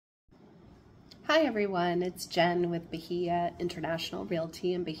Hi everyone, it's Jen with Bahia International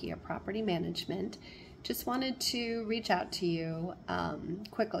Realty and Bahia Property Management. Just wanted to reach out to you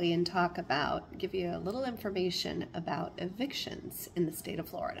quickly and give you a little information about evictions in the state of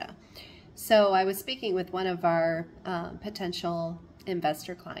Florida. So I was speaking with one of our potential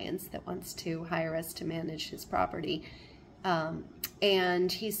investor clients that wants to hire us to manage his property. And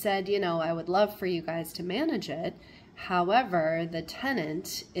he said, I would love for you guys to manage it. However, the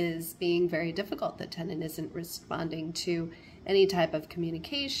tenant is being very difficult. The tenant isn't responding to any type of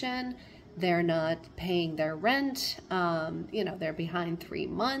communication. They're not paying their rent. They're behind 3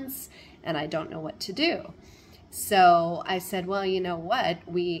 months and I don't know what to do. So I said, well, you know what?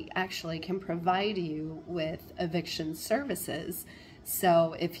 We actually can provide you with eviction services.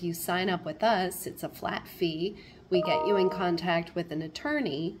 So if you sign up with us, it's a flat fee. We get you in contact with an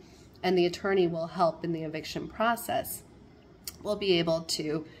attorney, and the attorney will help in the eviction process. We'll be able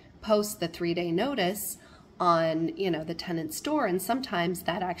to post the 3-day notice on, the tenant's door, and sometimes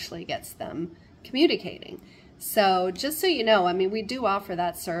that actually gets them communicating. So just so you know, we do offer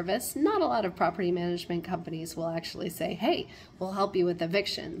that service. Not a lot of property management companies will actually say, hey, we'll help you with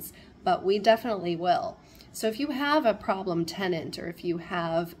evictions, but we definitely will. So if you have a problem tenant, or if you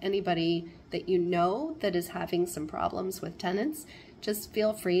have anybody that you know that is having some problems with tenants, just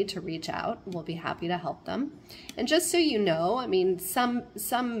feel free to reach out. We'll be happy to help them. And just so you know,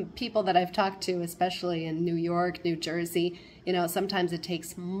 some people that I've talked to, especially in New York, New Jersey, sometimes it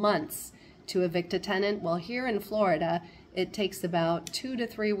takes months to evict a tenant. Well, here in Florida, it takes about 2 to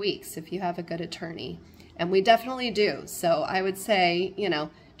 3 weeks if you have a good attorney. And we definitely do. So I would say,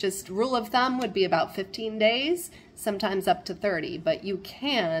 just rule of thumb would be about 15 days, sometimes up to 30, but you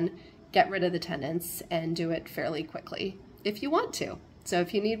can get rid of the tenants and do it fairly quickly if you want to. So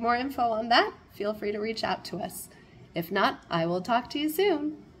if you need more info on that, feel free to reach out to us. If not, I will talk to you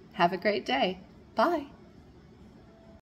soon. Have a great day. Bye.